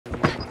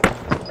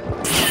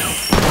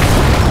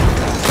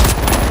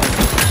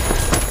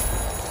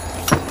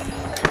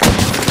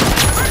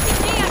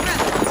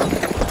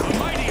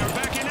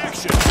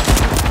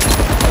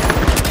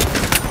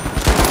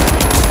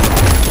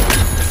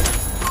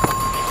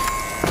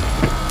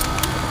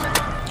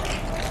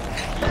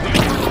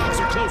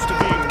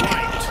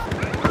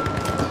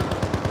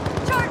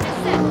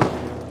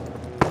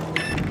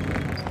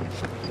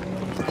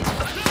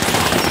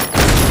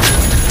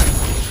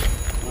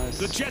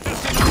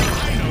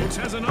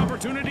has an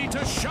opportunity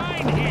to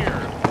shine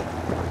here.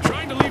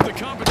 Trying to leave the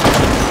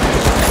competition.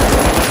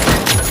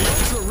 The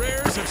ultra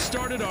rares have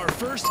started our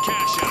first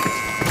cash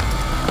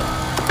out.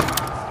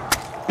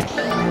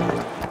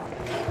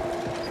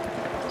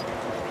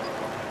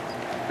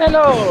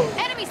 Hello!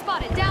 Enemy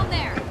spotted down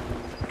there!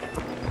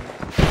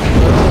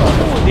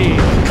 Odinn!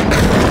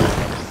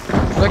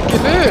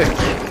 LuckyLuke!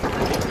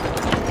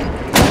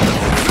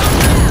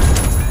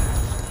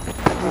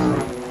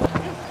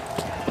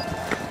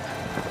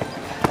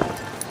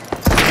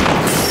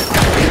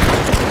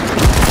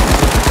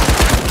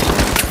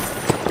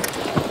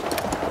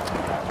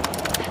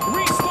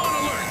 Respawn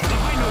alert! The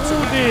high notes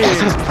are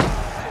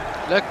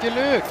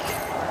LuckyLuke!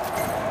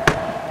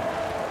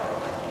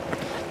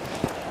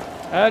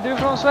 Är du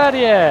från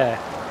Sverige?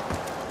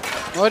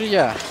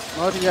 Norge!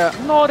 Norge!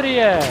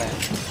 Norge!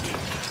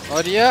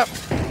 Norge!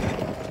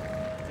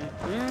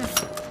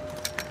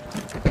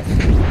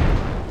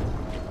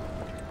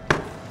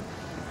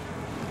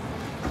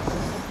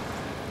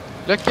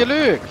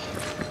 LuckyLuke!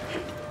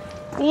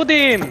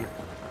 Odinn!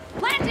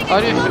 Planting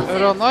Är du explosive!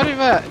 från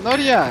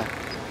Norge?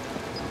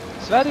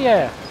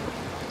 Sverige!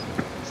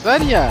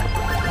 Sverige?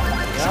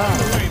 Ja.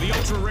 away. The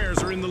ultra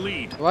rares are in the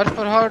lead.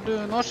 Varför har du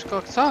norsk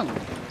accent?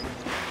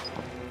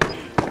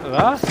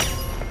 Va?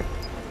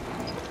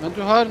 Men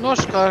du har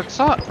norsk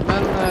accent,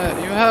 men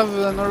you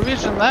have a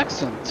Norwegian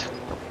accent.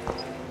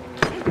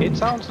 It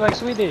sounds like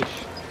Swedish.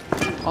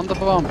 On the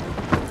bomb. The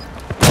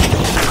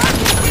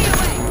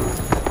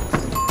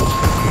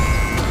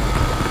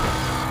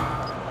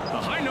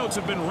high notes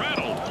have been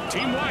rattled.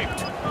 Team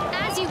wiped.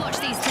 As you watch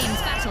these teams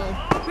battle,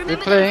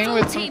 remember playing that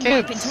with full some team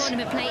wipe in kids.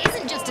 tournament play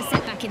isn't just a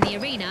setback in the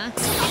arena,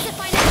 it's a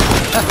financial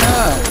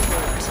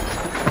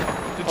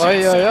The Oi, Jet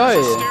oi, Setters oi.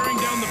 are staring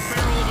down the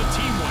barrel of a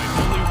team wipe.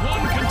 Only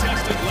one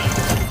contestant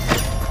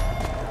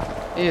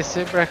left.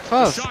 Easy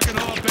breakfast. Shock and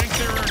Awe bank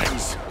their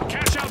earnings.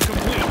 Cash out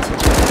complete.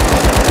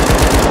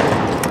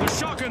 The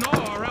Shock and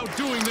Awe are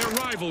outdoing their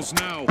rivals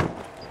now.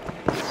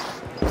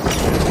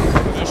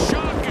 The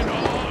Shock and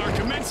Awe are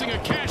commencing a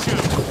cash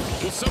out.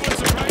 Will someone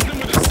surprise them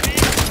with a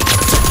steal?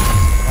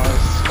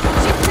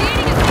 She's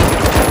creating a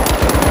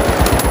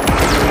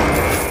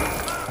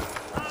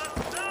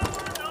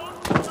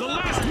The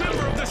last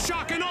member of the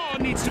Shock and Awe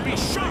needs to be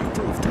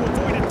shock-proof to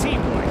avoid a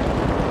team wipe.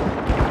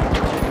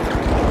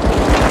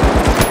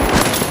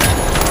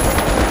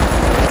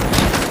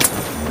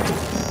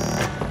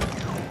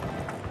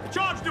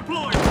 Charge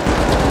deployed!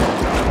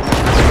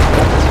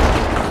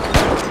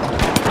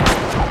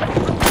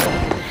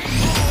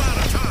 All out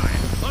of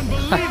time.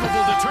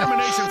 Unbelievable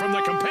determination from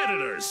the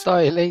competitors.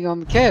 Styling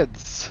on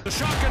kids. The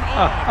Shock and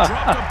Awe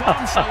dropped a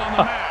bombshell on the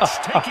match,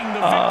 taking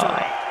the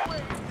victory.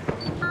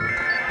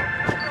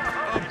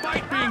 A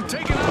bite being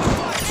taken out of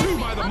Block 2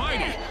 by the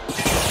mighty.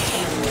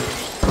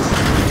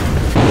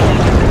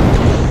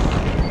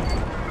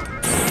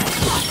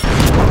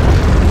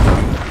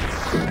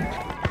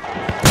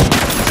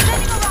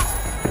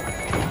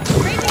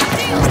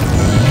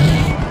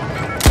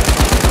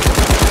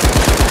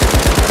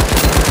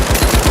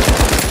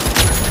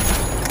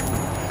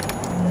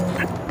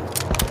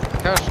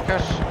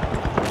 Cash.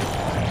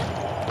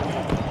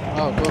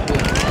 Oh, go B.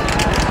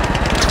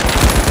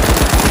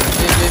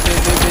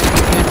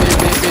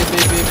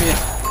 B.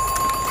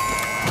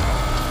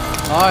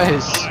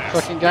 Nice.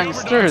 Fucking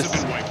gangsters. The Overdose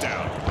have been wiped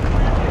out.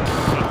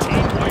 A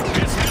team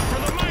wipe is hit for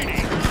the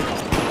mighty.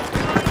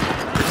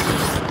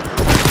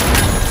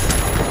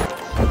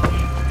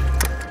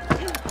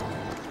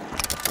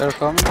 They're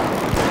coming.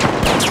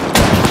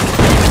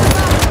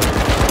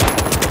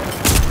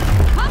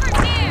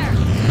 cover here!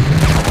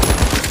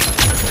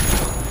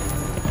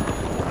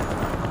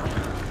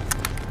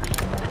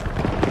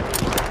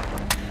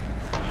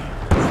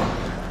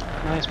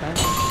 Nice, man.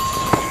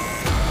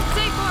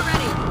 Safe for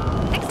ready!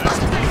 The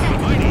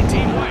Explosive! mighty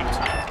team wiped.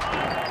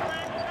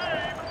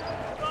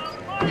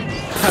 We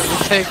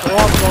take all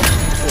of them.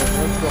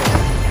 Let's go.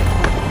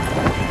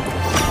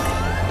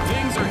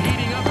 Things are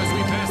heating up as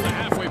we pass the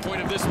halfway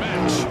point of this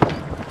match.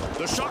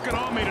 The Shock and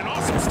Awe made an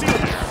awesome steal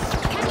there.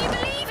 Can you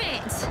believe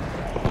it?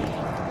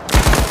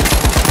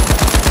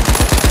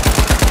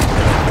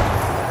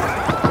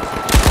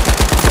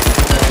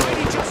 The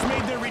mighty just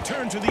made their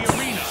return to the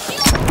arena.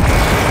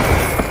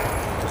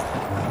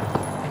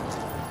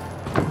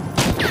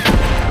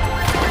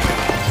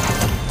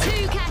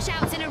 Two cash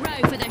outs in a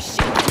row for the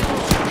Shock and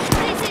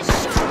Awe. This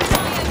is sure an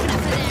eye-opener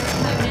for their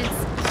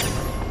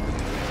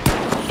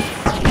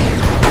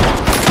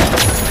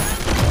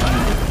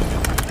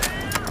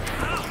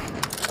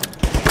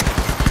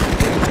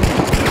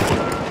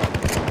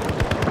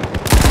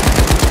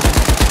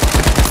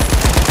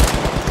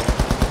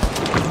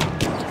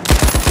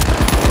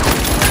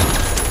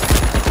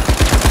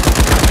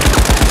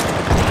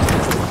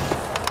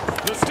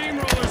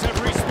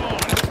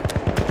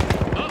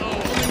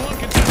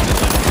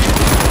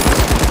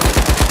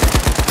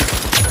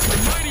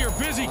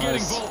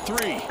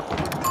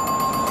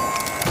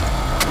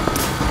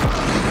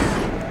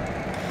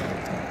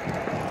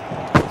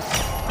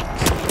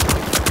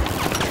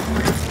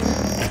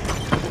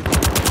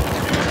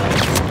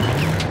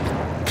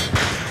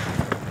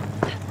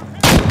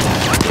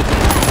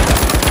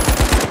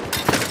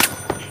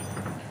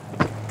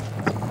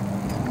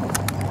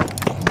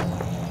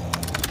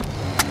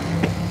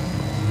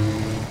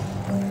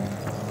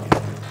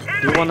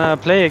wanna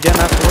play again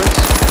afterwards?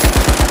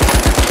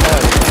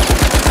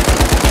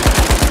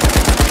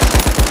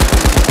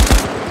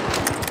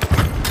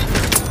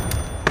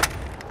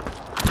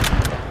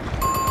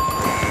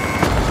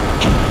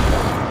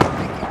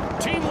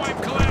 Team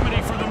wipe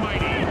calamity for the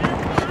mighty.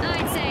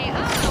 I'd say, oh,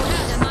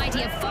 how the mighty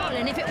have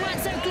fallen if it weren't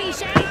so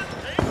cliche.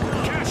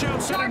 Cash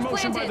out set in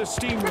motion by the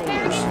Prepare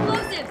steamrollers.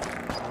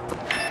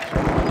 explosive.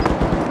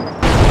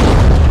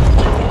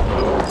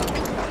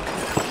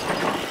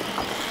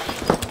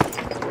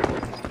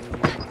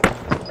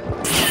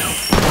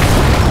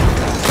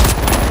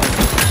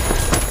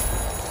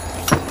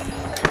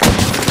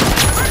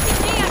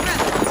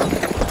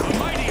 The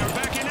mighty are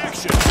back in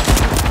action.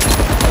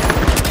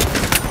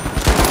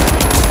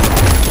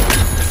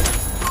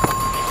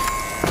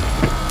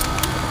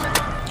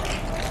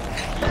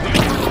 The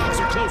overlocks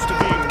are close to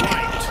being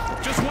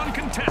wiped. Just one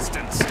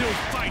contestant still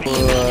fighting.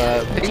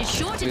 Which is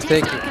sure to we test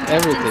take our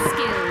contestants' everything.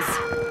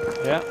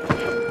 skills. Yeah.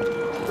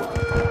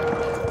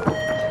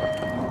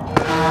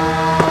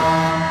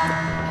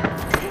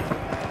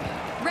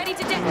 Ready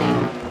to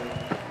detonate.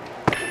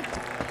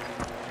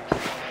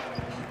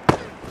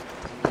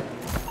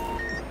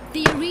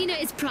 The arena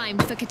is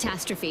primed for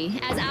catastrophe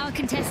as our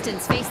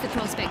contestants face the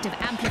prospect of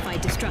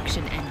amplified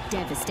destruction and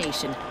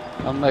devastation.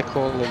 I'm not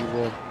calling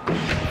war.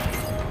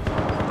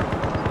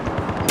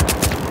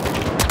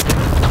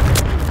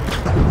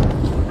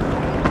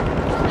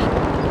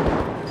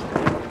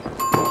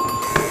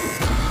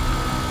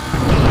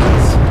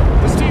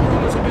 The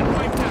steamrollers have been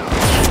wiped out.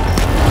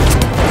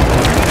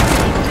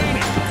 Still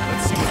remaining.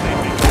 Let's see what they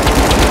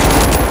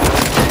make.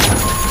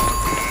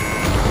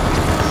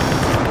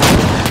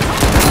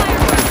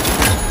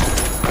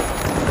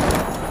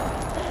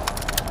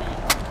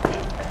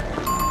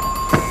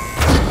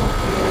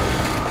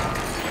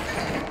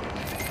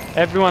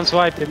 Everyone's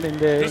wiped in the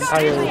The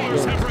entire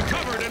steamrollers game. have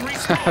recovered and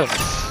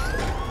respawned.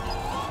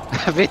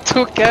 We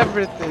took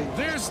everything.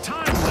 There's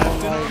time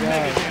left in our God.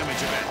 mega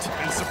damage event,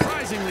 and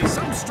surprisingly,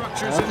 some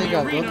structures I in think the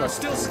I've done arena are that.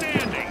 still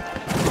standing.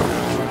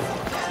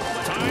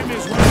 Time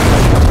is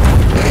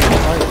running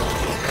out.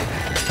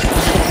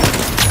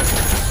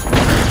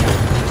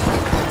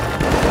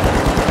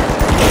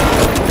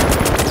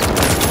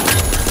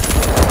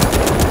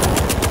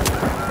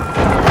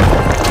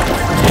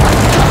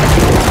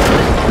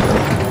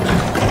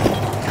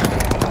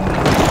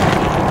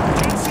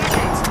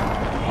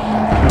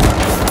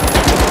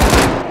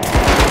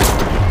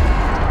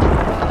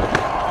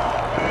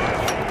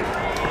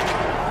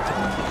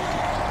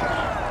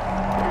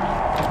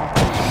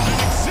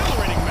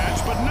 Exhilarating match,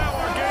 but now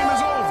our game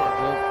is over.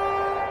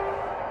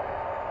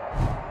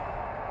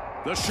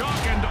 The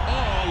shock and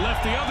awe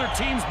left the other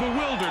teams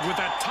bewildered with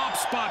that top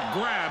spot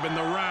grab in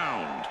the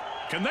round.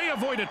 Can they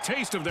avoid a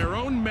taste of their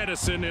own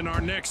medicine in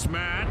our next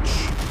match?